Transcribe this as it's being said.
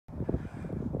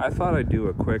I thought I'd do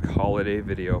a quick holiday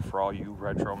video for all you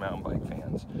retro mountain bike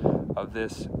fans of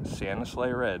this Santa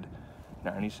Sleigh Red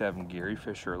 97 Gary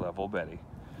Fisher Level Betty.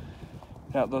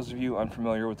 Now, those of you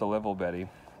unfamiliar with the Level Betty,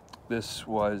 this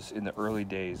was in the early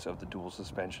days of the dual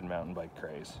suspension mountain bike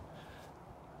craze.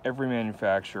 Every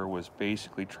manufacturer was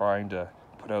basically trying to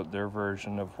put out their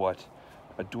version of what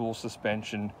a dual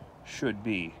suspension should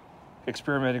be,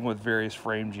 experimenting with various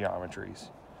frame geometries.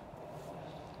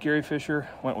 Gary Fisher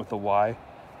went with the Y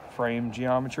frame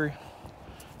geometry,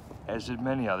 as did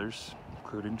many others,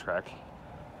 including Trek.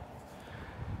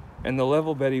 And the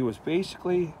Level Betty was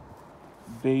basically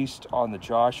based on the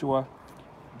Joshua,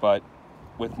 but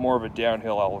with more of a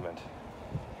downhill element.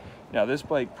 Now, this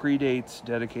bike predates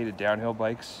dedicated downhill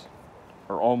bikes,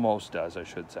 or almost does, I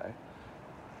should say.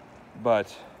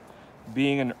 But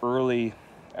being an early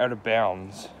out of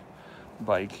bounds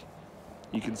bike,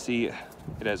 you can see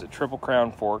it has a triple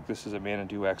crown fork. This is a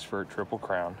Manitou Expert triple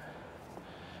crown.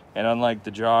 And unlike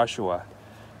the Joshua,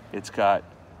 it's got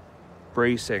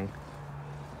bracing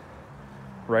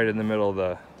right in the middle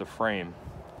of the frame.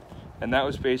 And that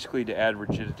was basically to add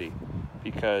rigidity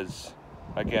because,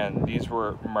 again, these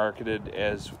were marketed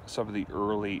as some of the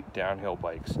early downhill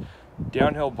bikes.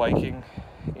 Downhill biking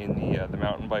in the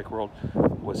mountain bike world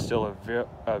was still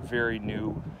a very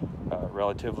new,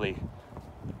 relatively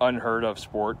unheard of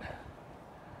sport.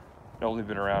 It's only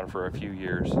been around for a few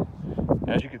years.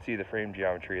 As you can see, the frame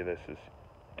geometry of this is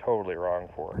totally wrong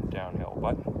for downhill,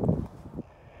 but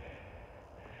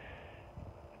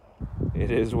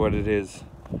it is what it is.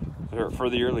 For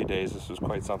the early days, this was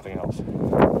quite something else.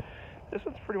 This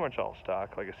one's pretty much all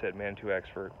stock. Like I said, Manitou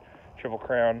Expert, triple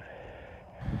crown.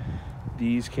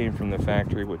 These came from the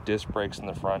factory with disc brakes in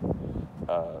the front,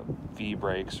 V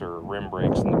brakes or rim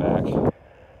brakes in the back.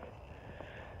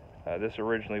 This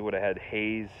originally would have had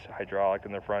Hayes hydraulic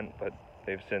in the front, but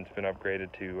they've since been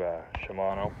upgraded to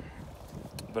Shimano.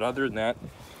 But other than that,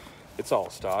 it's all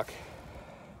stock.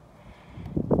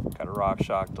 Got a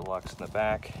RockShox Deluxe in the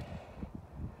back,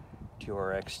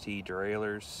 Dior XT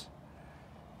derailleurs,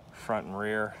 front and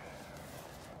rear,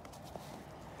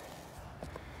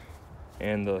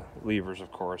 and the levers,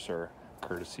 of course, are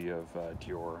courtesy of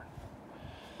Dior.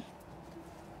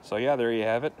 So yeah, there you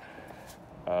have it.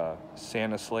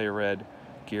 Santa Sleigh Red,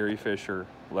 Gary Fisher,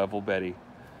 Level Betty,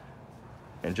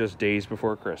 and just days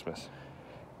before Christmas.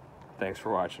 Thanks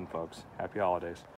for watching, folks. Happy holidays.